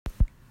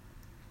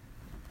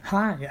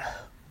Hi,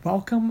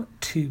 welcome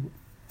to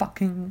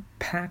fucking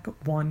Pack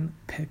 1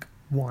 Pick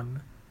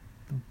 1,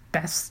 the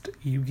best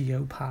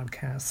Yu-Gi-Oh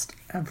podcast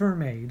ever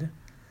made.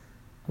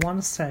 I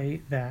want to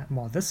say that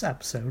while this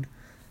episode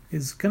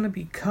is going to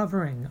be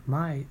covering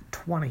my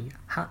 20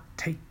 hot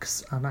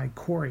takes on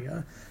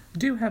Ikoria, I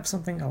do have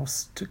something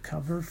else to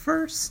cover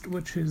first,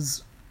 which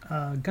is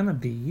going to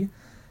be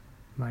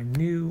my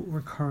new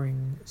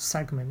recurring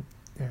segment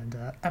and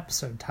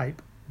episode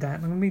type that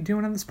I'm going to be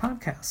doing on this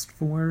podcast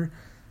for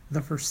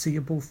the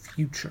foreseeable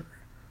future.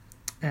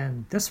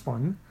 And this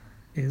one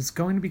is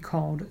going to be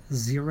called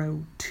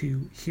Zero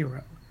to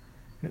Hero.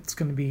 And it's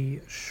going to be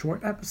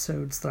short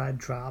episodes that I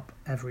drop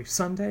every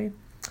Sunday.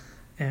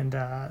 And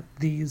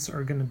these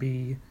are going to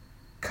be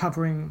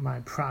covering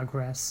my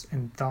progress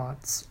and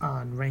thoughts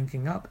on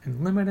ranking up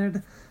in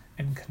Limited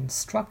and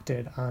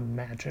Constructed on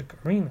Magic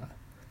Arena.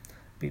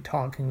 Be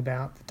talking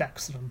about the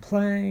decks that I'm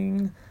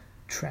playing,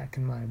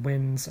 tracking my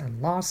wins and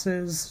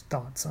losses,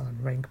 thoughts on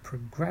rank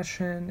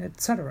progression,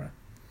 etc.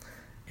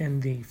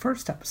 And the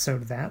first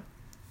episode of that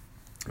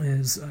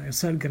is, like I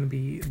said, going to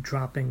be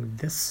dropping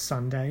this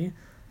Sunday.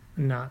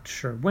 Not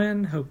sure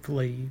when,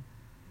 hopefully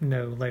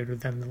no later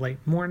than the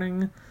late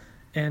morning.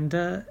 And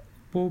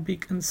we'll be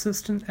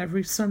consistent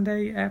every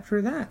Sunday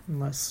after that,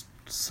 unless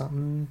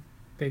something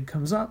big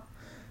comes up,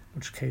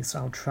 in which case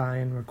I'll try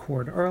and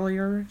record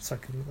earlier so I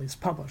can at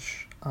least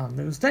publish on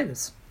those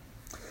days.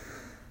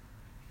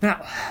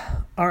 Now,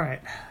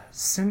 alright,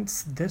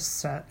 since this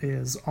set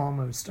is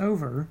almost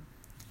over,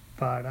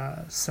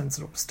 but since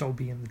it'll still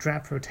be in the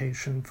draft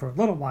rotation for a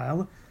little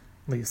while,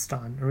 at least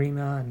on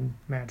Arena and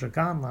Magic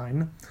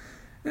Online,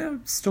 it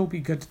would still be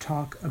good to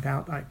talk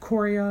about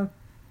Ikoria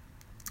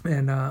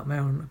and my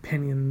own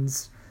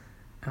opinions,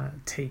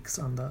 takes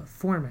on the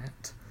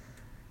format.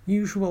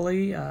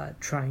 Usually,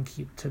 try and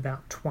keep to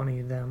about 20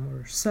 of them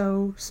or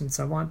so, since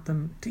I want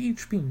them to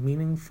each be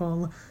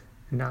meaningful,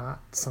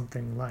 not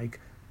something like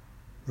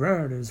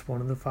red is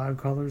one of the 5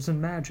 colors in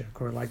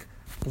Magic, or like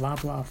blah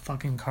blah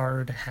fucking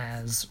card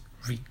has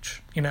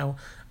reach. You know,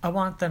 I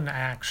want them to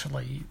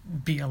actually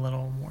be a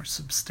little more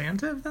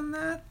substantive than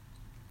that.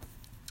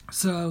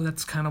 So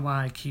that's kind of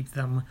why I keep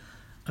them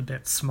a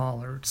bit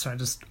smaller. So I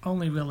just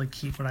only really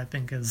keep what I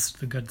think is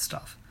the good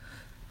stuff.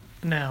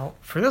 Now,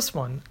 for this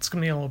one, it's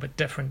going to be a little bit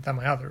different than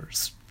my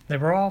others. They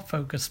were all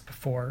focused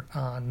before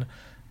on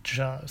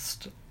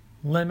just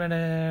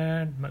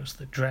Limited,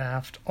 mostly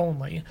draft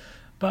only.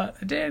 But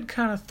I did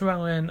kind of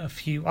throw in a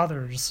few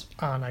others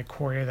on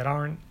Ikoria that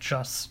aren't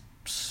just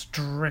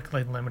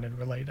strictly Limited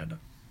related.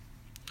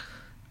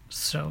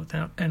 So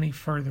without any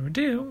further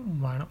ado,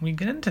 why don't we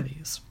get into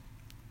these?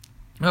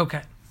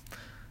 Okay.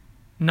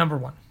 Number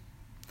 1.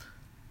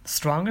 The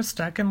strongest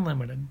deck in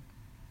Limited,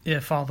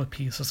 if all the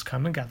pieces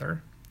come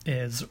together,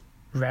 is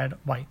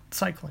red-white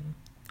cycling.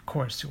 Of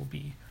course, you'll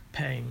be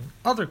paying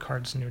other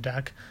cards in your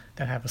deck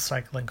that have a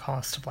cycling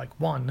cost of like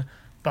 1,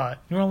 but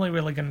you're only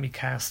really going to be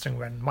casting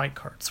red and white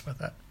cards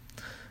with it.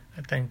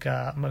 I think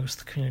most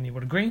of the community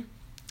would agree.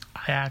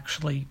 I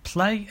actually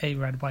play a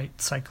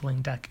red-white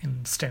cycling deck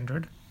in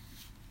Standard,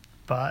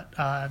 but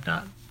I've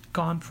not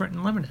gone for it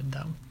in Limited,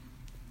 though.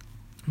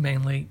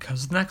 Mainly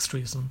because of the next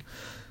reason.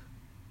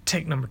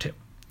 Take number 2.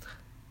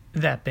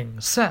 That being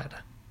said,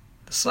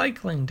 the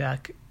cycling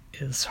deck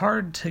is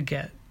hard to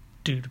get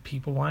due to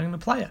people wanting to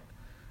play it.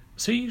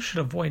 So you should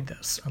avoid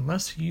this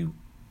unless you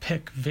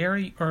pick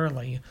very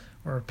early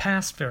or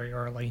past very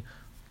early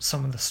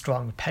some of the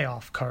strong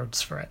payoff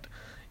cards for it.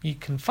 You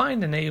can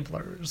find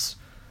enablers,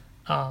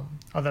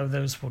 although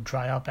those will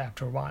dry up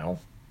after a while.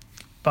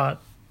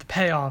 But the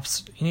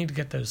payoffs, you need to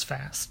get those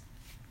fast.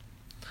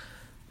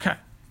 Okay.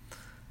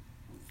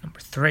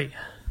 Number 3.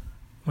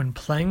 When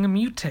playing a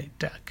mutate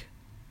deck,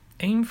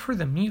 aim for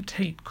the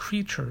mutate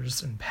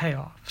creatures and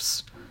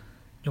payoffs.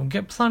 You'll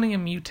get plenty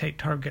of mutate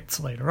targets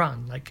later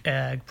on, like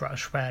Egg,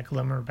 Brushwagg,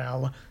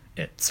 Limmerbell,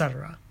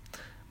 etc.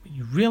 What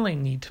you really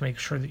need to make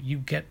sure that you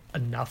get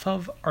enough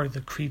of are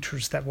the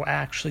creatures that will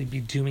actually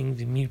be doing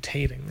the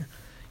mutating.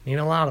 You need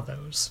a lot of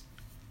those.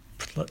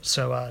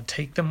 So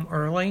take them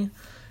early,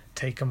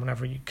 take them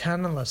whenever you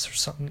can, unless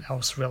there's something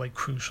else really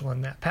crucial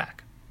in that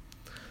pack.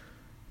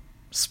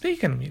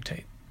 Speaking of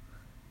mutate,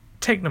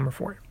 take number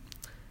 4.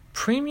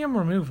 Premium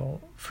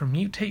removal for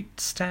mutate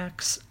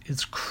stacks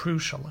is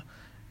crucial.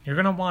 You're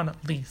going to want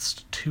at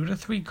least 2 to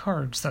 3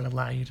 cards that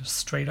allow you to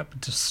straight up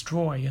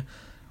destroy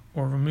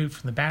or remove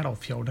from the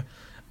battlefield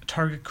a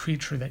target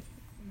creature that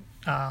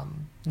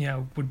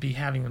would be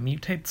having a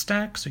mutate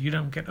stack, so you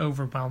don't get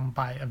overwhelmed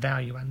by a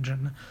value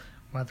engine,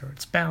 whether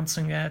it's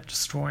bouncing it,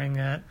 destroying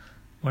it,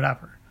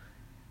 whatever.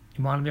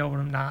 You want to be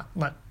able to not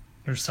let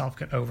yourself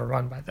get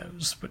overrun by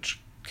those, which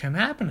can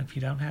happen if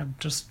you don't have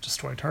just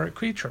destroy target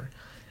creature.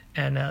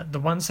 And the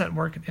ones that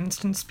work at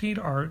instant speed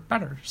are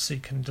better, so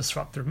you can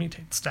disrupt their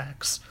mutate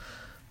stacks.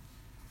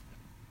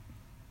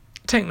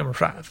 Take number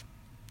 5.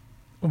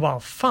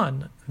 While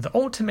fun, the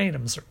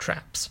ultimatums are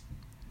traps.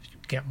 If you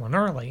get one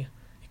early,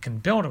 you can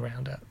build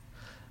around it.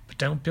 But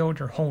don't build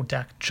your whole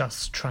deck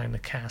just trying to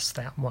cast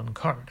that one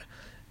card,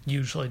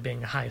 usually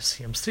being a high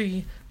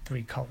CMC,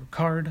 3-color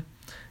card.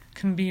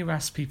 can be a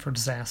recipe for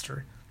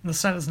disaster. The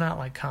set is not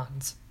like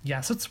Khans.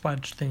 Yes, it's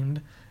wedge themed.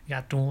 You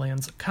got dual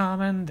lands at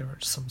common. There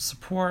was some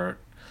support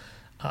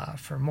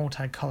for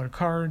multicolor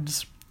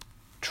cards,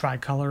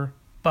 tricolor,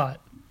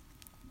 but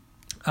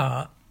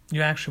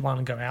you actually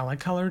want to go ally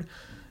colored.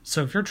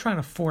 So if you're trying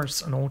to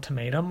force an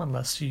ultimatum,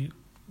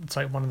 it's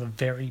like one of the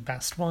very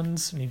best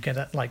ones, and you get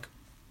it like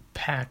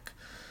pack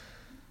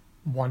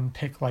one,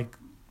 pick like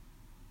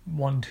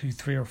 1, 2,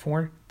 3, or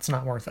 4, it's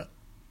not worth it.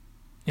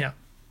 Yeah.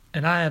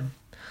 And I have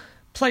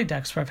played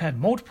decks where I've had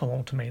multiple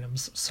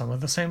ultimatums, some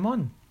of the same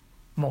one,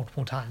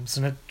 multiple times,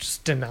 and it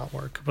just did not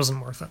work. It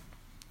wasn't worth it.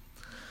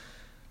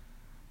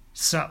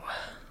 So,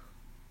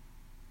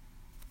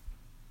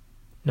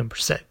 number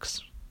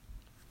 6.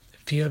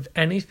 If you have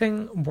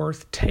anything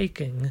worth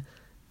taking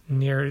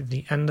near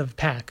the end of the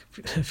pack,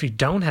 if you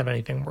don't have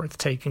anything worth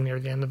taking near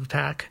the end of the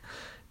pack,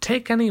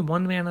 take any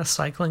 1-mana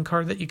cycling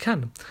card that you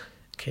can, in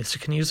case you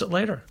can use it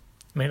later.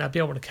 You may not be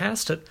able to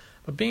cast it,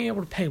 but being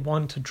able to pay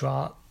 1 to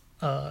draw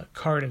a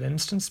card at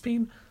instant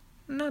speed,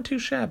 not too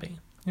shabby.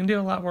 You can do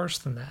a lot worse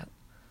than that.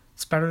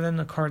 It's better than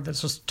a card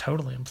that's just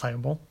totally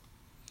unplayable.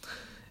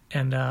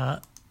 And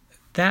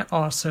that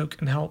also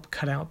can help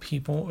cut out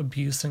people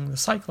abusing the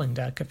cycling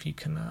deck if you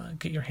can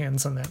get your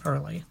hands on that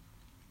early.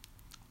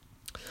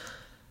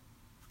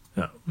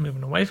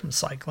 Moving away from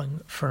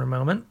cycling for a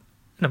moment,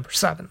 number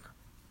 7.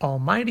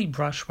 Almighty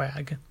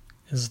Brushwag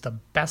is the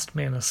best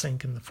mana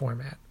sink in the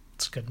format.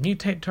 It's a good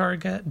mutate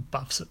target,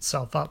 buffs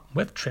itself up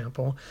with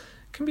trample,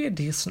 can be a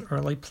decent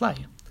early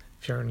play.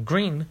 If you're in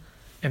green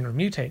and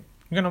mutate,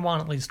 you're going to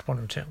want at least 1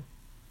 or 2.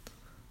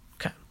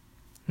 Okay,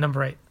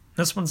 number 8.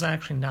 This one's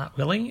actually not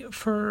really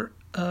for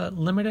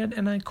limited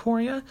in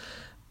Ikoria,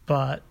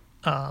 but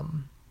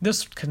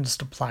this can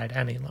just apply to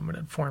any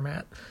limited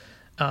format.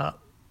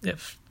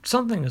 If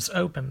something is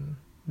open,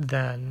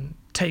 then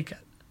take it.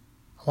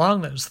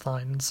 Along those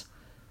lines,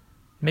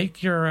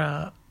 make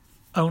your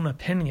own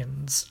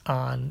opinions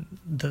on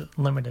the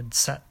limited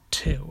set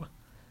too.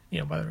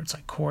 Whether it's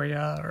like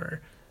Ikoria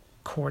or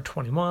Core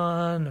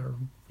 21 or,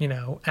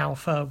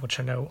 Alpha, which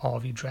I know all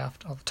of you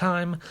draft all the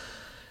time.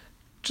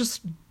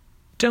 Just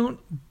don't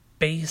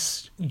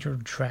base your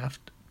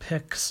draft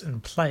picks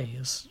and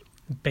plays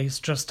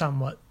based just on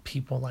what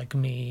people like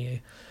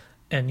me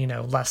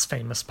and, less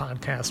famous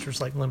podcasters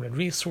like Limited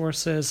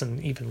Resources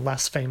and even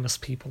less famous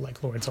people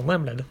like Lords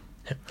Unlimited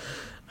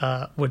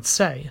would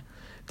say.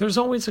 There's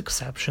always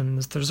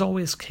exceptions. There's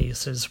always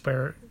cases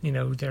where,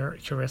 their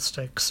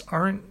heuristics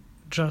aren't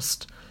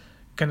just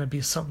going to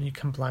be something you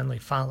can blindly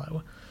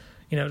follow.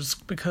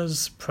 Just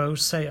because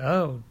pros say,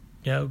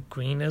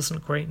 green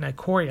isn't great in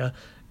Ikoria,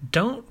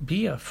 don't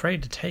be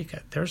afraid to take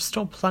it. There's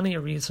still plenty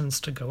of reasons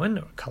to go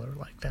into a color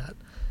like that.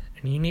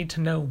 And you need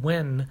to know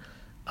when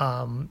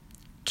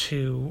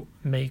to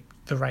make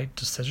the right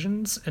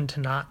decisions and to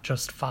not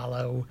just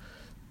follow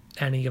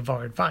any of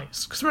our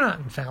advice, because we're not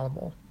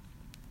infallible.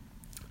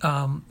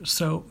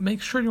 So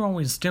make sure you're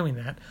always doing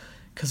that,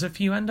 because if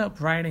you end up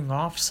writing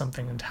off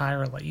something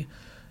entirely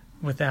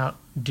without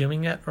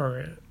doing it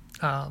or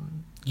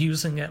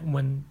using it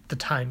when the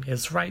time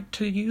is right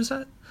to use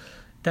it,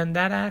 then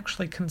that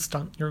actually can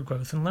stunt your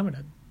growth in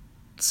limited.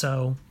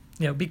 So,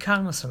 be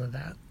cognizant of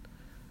that.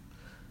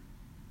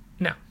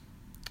 Now,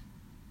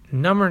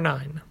 number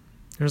 9.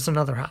 Here's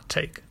another hot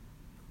take.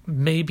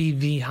 Maybe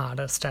the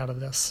hottest out of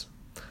this.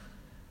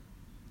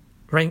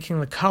 Ranking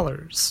the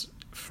colors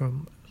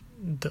from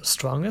the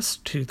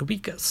strongest to the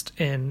weakest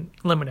in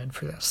limited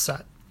for this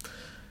set.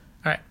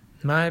 Alright,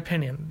 my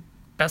opinion,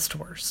 best to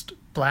worst.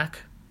 Black,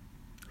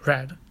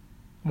 red,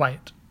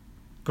 white,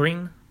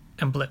 green,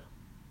 and blue.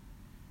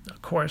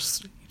 Of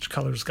course, each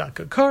color's got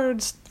good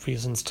cards,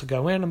 reasons to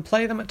go in and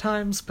play them at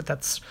times, but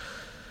that's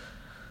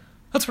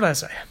what I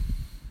say.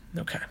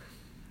 Okay,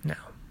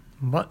 now,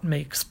 what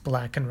makes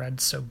black and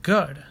red so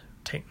good,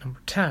 take number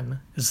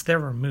 10, is their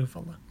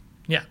removal.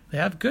 Yeah, they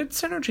have good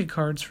synergy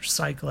cards for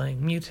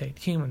cycling, mutate,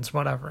 humans,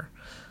 whatever,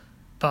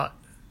 but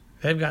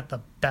they've got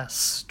the best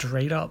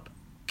straight-up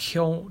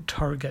kill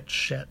target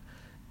shit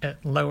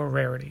at lower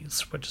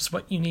rarities, which is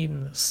what you need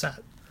in this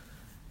set.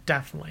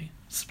 Definitely.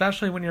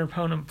 Especially when your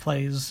opponent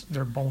plays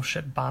their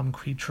bullshit bomb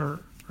creature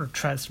or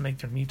tries to make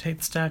their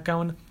mutate stack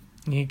going.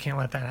 You can't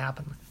let that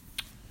happen.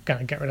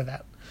 Gotta get rid of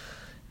that.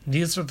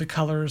 These are the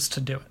colors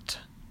to do it.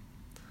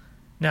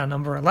 Now,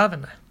 number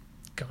 11.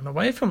 Going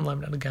away from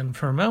limited again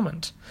for a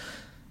moment.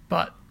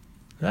 But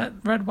that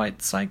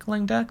red-white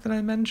cycling deck that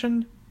I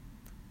mentioned,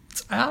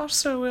 it's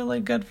also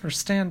really good for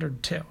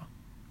standard too.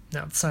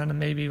 Outside of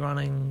maybe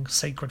running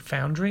Sacred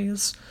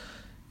Foundries,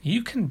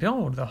 you can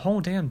build the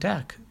whole damn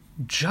deck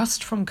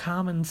just from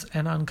commons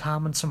and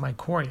uncommons from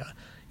Ikoria,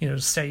 to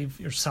save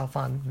yourself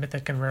on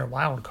mythic and rare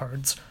wild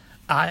cards.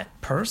 I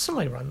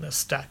personally run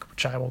this deck,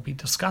 which I will be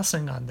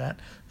discussing on that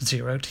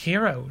Zero to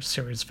Hero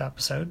series of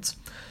episodes,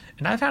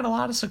 and I've had a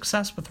lot of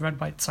success with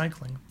red-white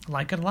cycling. I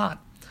like it a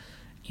lot.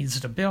 Easy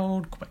to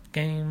build, quick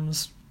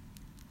games,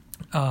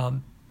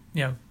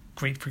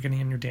 great for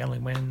getting in your daily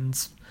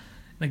wins.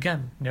 And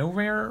again, no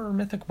rare or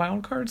mythic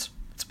wild cards,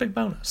 it's a big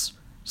bonus.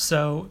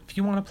 So if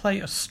you want to play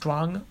a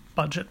strong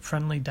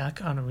budget-friendly deck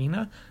on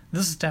Arena,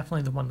 this is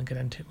definitely the one to get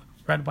into.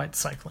 Red-white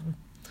cycling.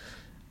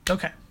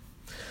 Okay.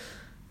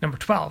 Number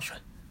 12.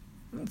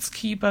 Let's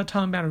keep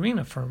talking about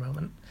Arena for a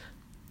moment.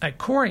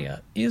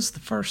 Ikoria is the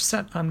first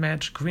set on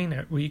Magic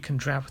Arena where you can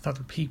draft with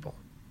other people.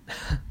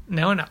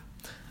 No.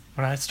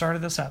 When I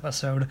started this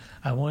episode,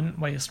 I wouldn't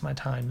waste my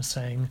time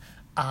saying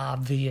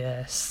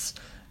obvious,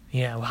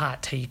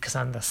 hot takes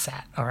on the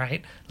set,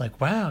 alright? Like,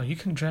 wow, you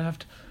can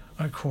draft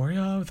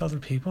Ikoria with other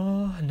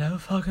people? No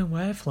fucking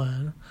way,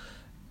 Flynn.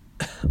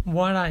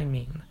 What I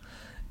mean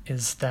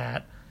is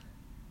that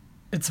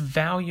it's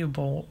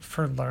valuable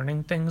for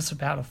learning things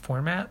about a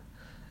format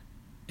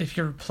if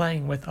you're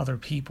playing with other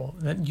people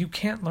that you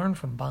can't learn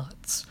from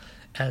bots.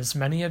 As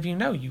many of you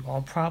know, you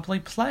all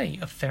probably play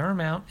a fair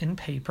amount in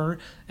paper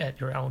at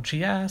your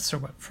LGS or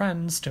with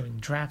friends doing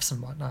drafts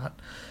and whatnot,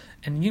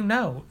 and you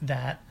know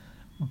that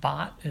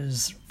bot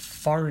is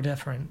far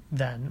different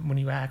than when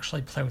you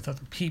actually play with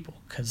other people,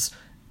 because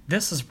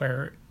this is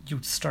where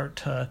you start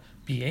to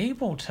be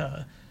able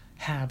to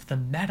have the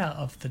meta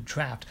of the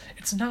draft.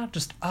 It's not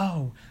just,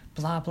 oh,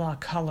 blah blah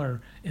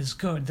color is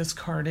good, this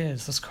card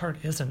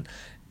isn't.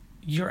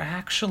 You're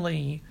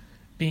actually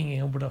being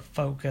able to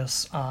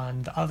focus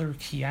on the other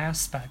key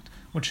aspect,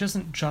 which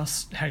isn't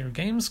just how your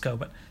games go,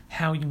 but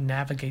how you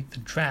navigate the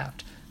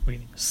draft,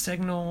 reading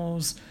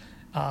signals,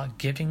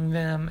 giving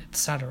them,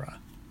 etc.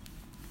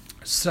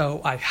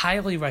 So I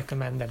highly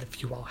recommend that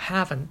if you all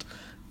haven't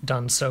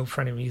done so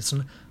for any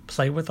reason,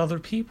 play with other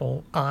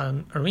people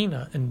on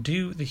Arena and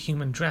do the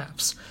human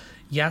drafts.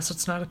 Yes,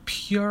 it's not a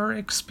pure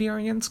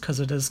experience because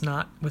it is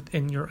not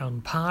within your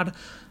own pod,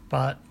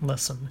 but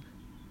listen,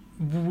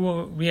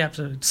 we have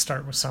to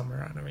start with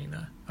somewhere on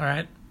Arena,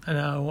 alright? I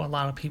know a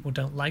lot of people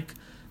don't like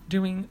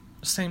doing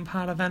same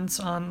pod events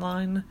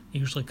online,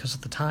 usually because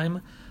of the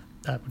time.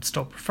 I would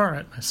still prefer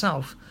it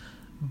myself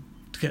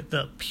to get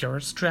the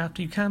purest draft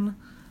you can,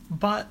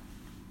 but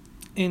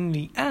in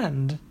the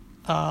end,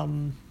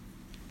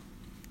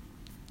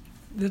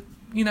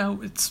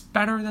 it's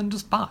better than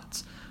just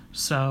bots.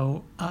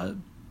 So,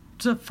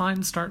 it's a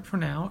fine start for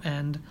now,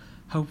 and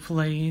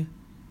hopefully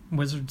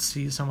Wizards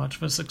sees how much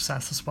of a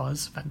success this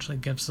was, eventually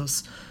gives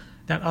us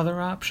that other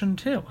option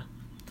too.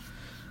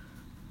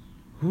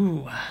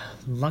 Ooh,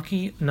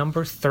 lucky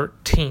number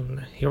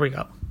 13. Here we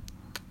go.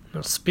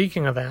 Now,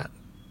 speaking of that,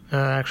 I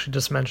actually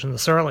just mentioned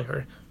this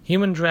earlier,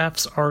 human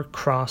drafts are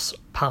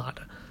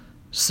cross-pod.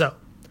 So,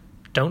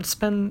 don't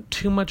spend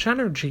too much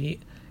energy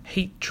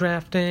hate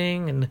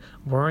drafting and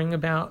worrying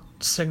about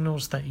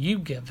signals that you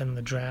give in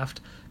the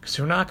draft, because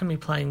you're not going to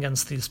be playing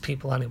against these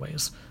people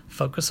anyways.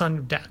 Focus on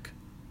your deck.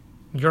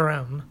 Your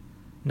own,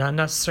 not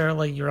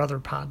necessarily your other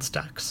pod's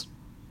decks.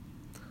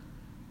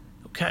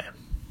 Okay.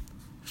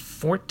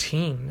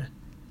 14.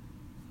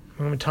 We're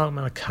going to be talking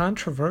about a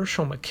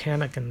controversial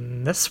mechanic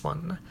in this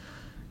one.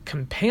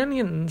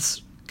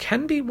 Companions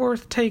can be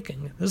worth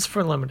taking. This is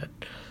for limited,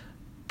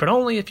 but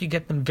only if you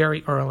get them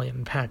very early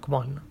in pack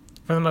 1,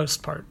 for the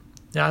most part.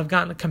 Now, I've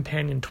gotten a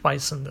companion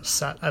twice in this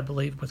set, I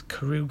believe, with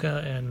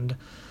Karuga and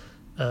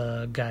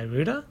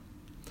Gyruda.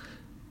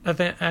 I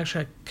think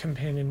actually I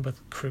companioned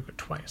with Karuga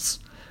twice.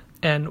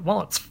 And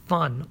while it's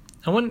fun,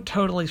 I wouldn't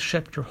totally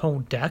shift your whole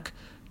deck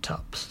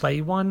to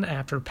play one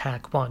after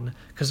pack 1,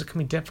 because it can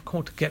be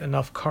difficult to get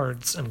enough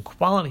cards and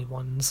quality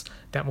ones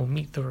that will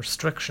meet the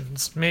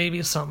restrictions.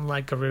 Maybe something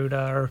like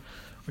Garuda or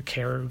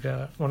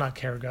Karuga, well not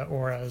Karuga,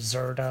 or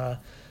Zerda,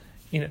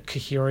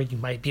 Kahira, you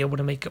might be able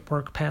to make it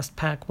work past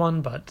pack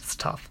 1, but it's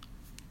tough.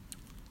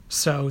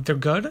 So they're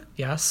good,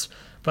 yes,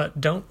 but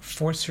don't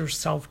force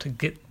yourself to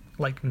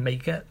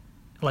make it,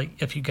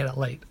 if you get it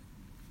late.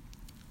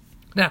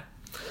 Now,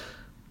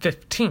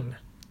 15.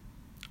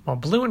 While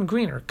blue and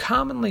green are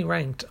commonly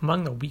ranked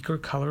among the weaker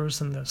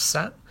colors in this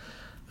set,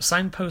 the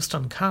Signpost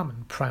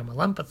Uncommon,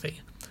 Primal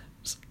Empathy,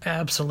 is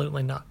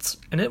absolutely nuts,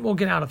 and it will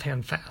get out of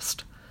hand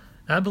fast.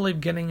 I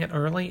believe getting it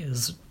early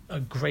is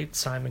a great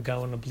sign to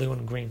go into blue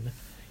and green.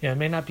 It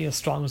may not be as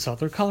strong as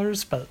other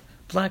colors, but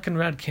black and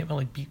red can't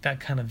really beat that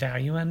kind of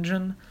value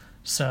engine,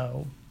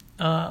 so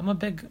I'm a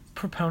big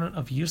proponent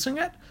of using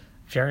it,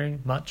 very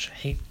much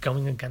hate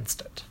going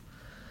against it.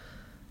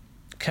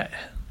 Okay.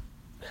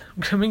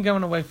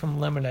 Going away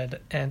from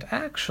limited, and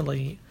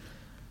actually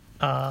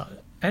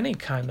any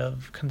kind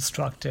of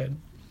constructed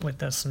with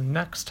this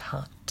next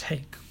hot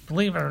take.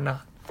 Believe it or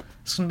not,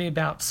 it's going to be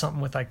about something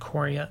with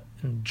Ikoria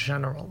in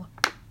general.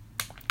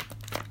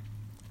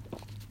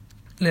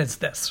 And it's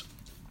this.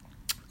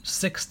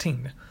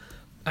 16.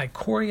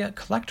 Ikoria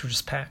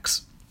Collector's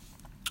Packs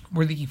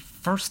were the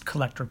first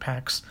collector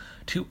packs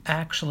to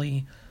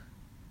actually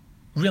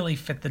really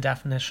fit the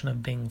definition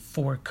of being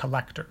for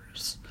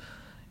collectors.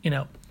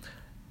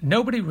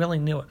 Nobody really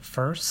knew at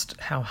first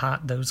how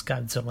hot those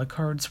Godzilla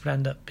cards would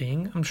end up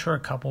being. I'm sure a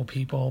couple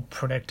people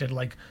predicted,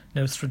 like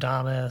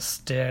Nostradamus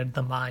did,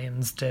 the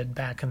Mayans did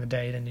back in the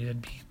day, they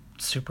needed to be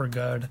super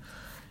good.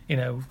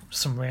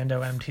 Some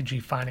rando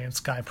MTG finance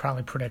guy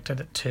probably predicted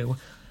it too.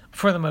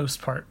 For the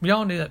most part, we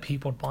all knew that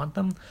people would want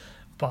them,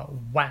 but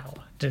wow,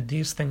 did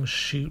these things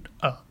shoot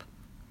up.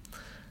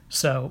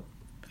 So,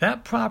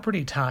 that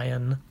property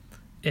tie-in,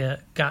 it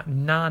got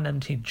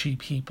non-MTG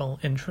people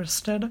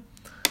interested,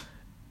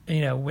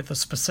 with a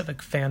specific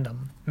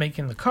fandom,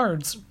 making the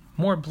cards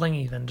more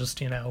blingy than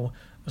just, a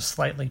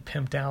slightly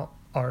pimped out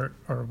art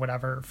or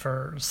whatever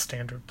for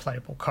standard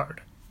playable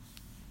card.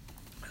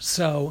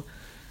 So,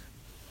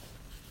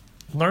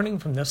 learning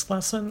from this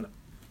lesson,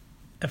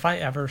 if I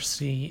ever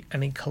see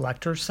any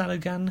collector set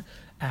again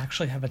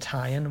actually have a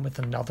tie-in with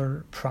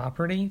another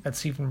property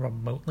that's even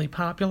remotely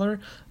popular,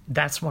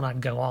 that's one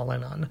I'd go all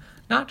in on.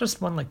 Not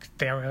just one like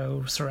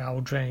Theros or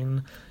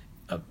Eldraine,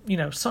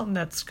 something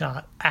that's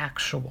got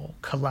actual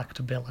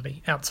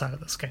collectability outside of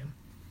this game.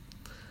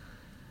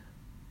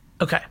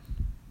 Okay.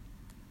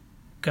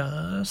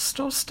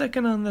 Still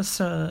sticking on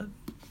this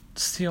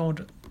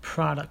sealed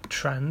product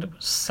trend,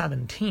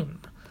 17.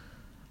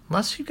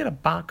 Unless you get a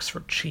box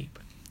for cheap.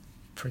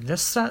 For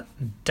this set,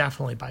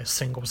 definitely buy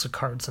singles of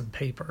cards and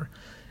paper.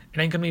 It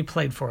ain't gonna be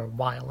played for a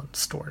while in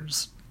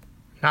stores.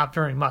 Not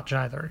very much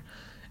either.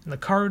 And the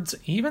cards,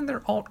 even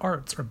their alt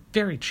arts, are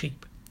very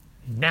cheap.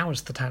 Now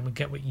is the time to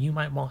get what you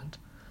might want.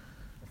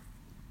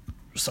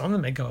 Some of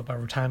them may go up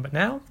over time, but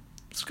now,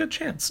 it's a good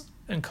chance.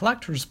 And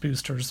collector's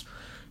boosters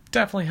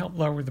definitely help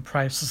lower the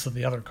prices of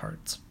the other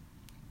cards.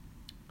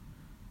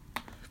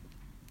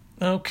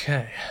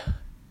 Okay.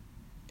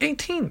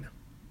 18.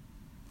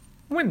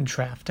 When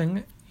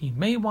drafting, you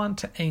may want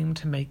to aim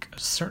to make a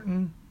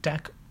certain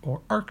deck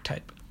or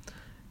archetype,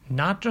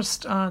 not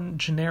just on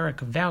generic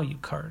value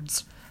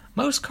cards.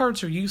 Most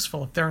cards are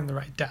useful if they're in the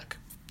right deck.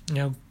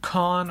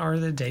 Gone are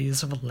the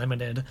days of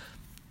limited,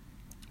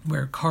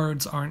 where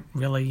cards aren't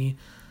really,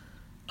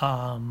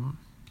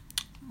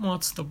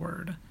 what's the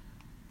word?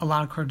 A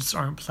lot of cards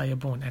aren't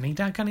playable in any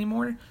deck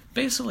anymore.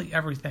 Basically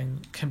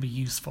everything can be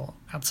useful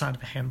outside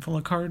of a handful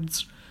of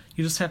cards.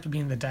 You just have to be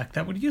in the deck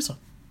that would use them.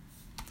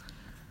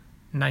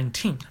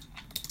 19.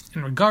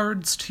 In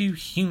regards to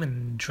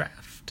human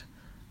draft.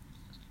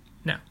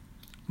 Now,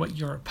 what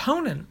your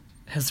opponent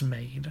has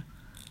made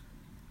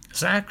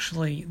is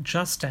actually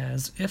just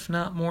as, if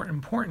not more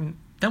important,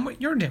 than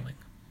what you're doing.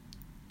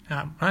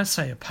 When I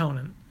say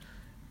opponent,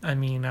 I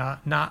mean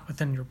not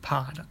within your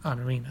pod on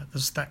Arena.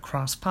 This is that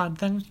cross-pod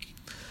thing.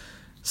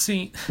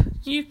 See,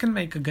 you can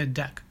make a good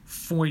deck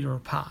for your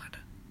pod,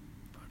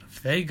 but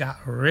if they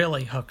got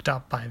really hooked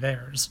up by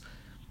theirs,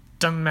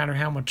 doesn't matter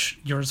how much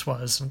yours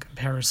was in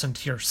comparison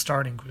to your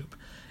starting group.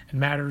 It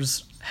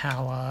matters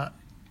how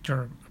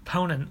your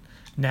opponent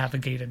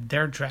navigated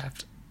their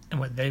draft and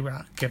what they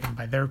were given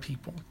by their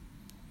people.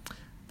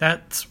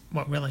 That's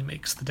what really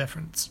makes the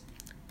difference.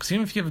 Because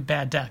even if you have a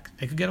bad deck,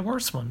 they could get a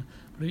worse one.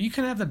 But if you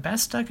can have the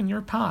best deck in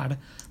your pod,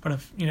 but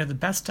if the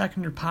best deck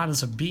in your pod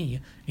is a B,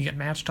 you get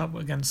matched up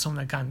against someone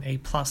that got an A+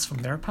 from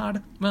their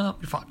pod, well,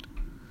 you're fucked.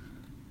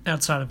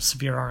 Outside of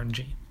severe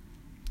RNG.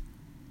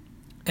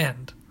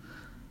 And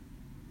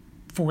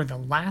for the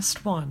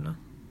last one,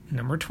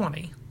 number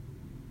 20,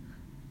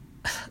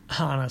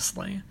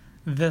 honestly,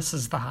 this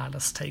is the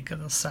hottest take of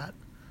the set.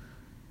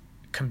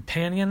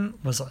 Companion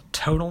was a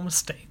total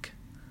mistake.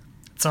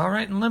 It's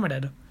alright in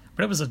limited,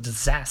 but it was a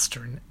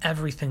disaster in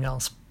everything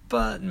else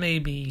but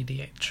maybe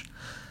EDH.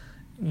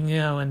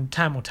 And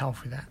time will tell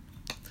for that.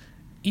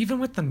 Even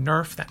with the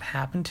nerf that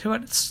happened to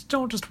it, it's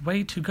still just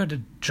way too good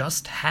to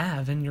just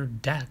have in your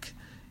deck.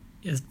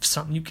 It's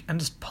something you can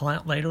just pull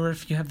out later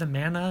if you have the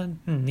mana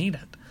and need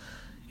it.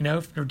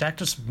 If your deck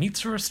just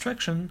meets a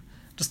restriction,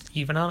 just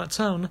even on its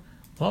own,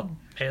 well,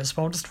 may as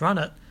well just run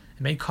it.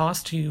 It may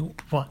cost you,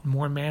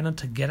 more mana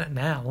to get it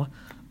now,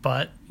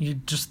 but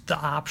the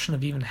option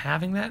of even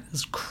having that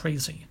is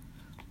crazy.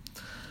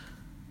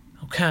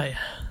 Okay,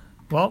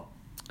 well,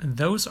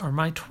 those are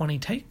my 20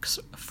 takes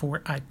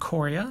for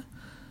Ikoria.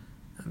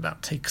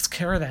 About takes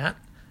care of that.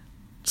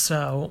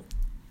 So,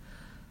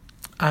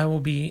 I will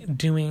be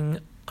doing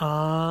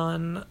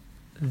on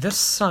this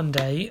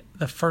Sunday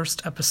the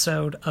first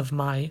episode of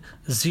my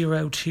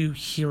Zero to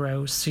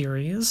Hero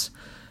series,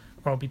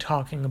 where I'll be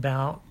talking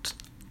about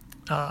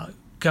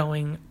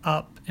going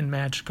up in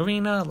Magic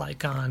Arena,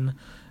 like on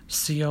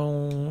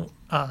Seal,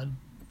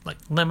 like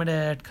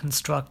Limited,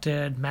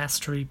 Constructed,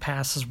 Mastery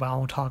Pass as well.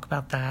 We'll talk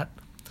about that.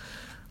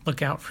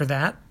 Look out for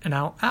that. And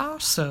I'll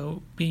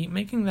also be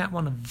making that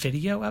one a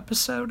video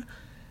episode,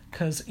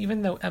 because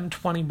even though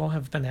M20 will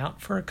have been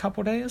out for a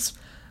couple days,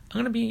 I'm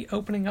going to be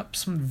opening up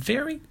some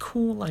very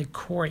cool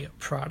Ikoria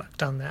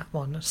product on that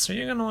one. So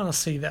you're going to want to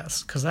see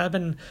this, because I've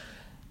been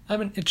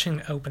itching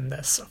to open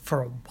this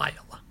for a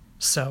while.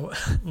 So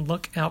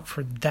look out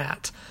for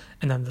that.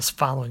 And then this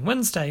following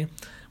Wednesday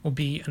will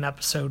be an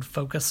episode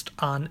focused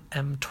on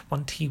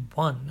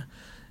M21.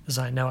 As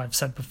I know I've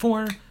said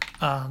before,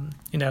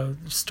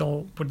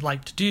 still would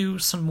like to do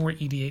some more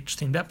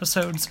EDH-themed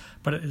episodes,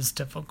 but it is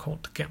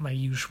difficult to get my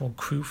usual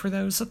crew for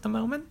those at the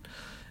moment.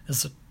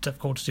 It's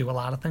difficult to do a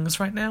lot of things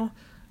right now,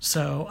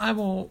 so I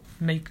will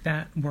make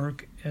that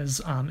work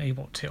as I'm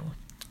able to.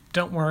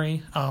 Don't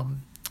worry,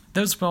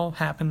 those will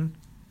happen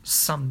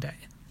someday.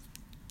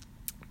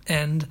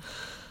 And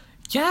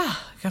yeah,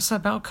 I guess that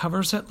about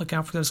covers it. Look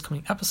out for those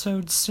coming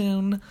episodes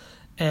soon,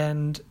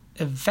 and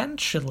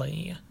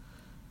eventually,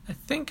 I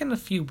think in a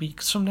few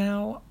weeks from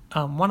now,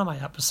 one of my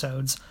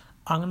episodes,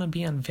 I'm going to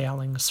be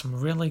unveiling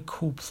some really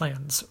cool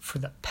plans for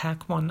the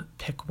Pack One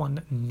Pick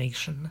One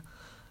Nation.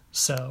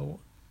 So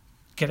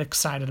get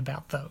excited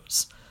about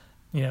those.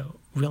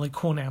 Really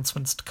cool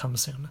announcements to come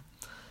soon.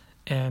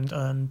 And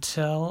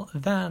until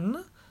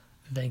then,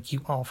 thank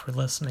you all for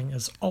listening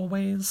as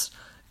always,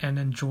 and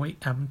enjoy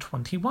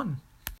M21.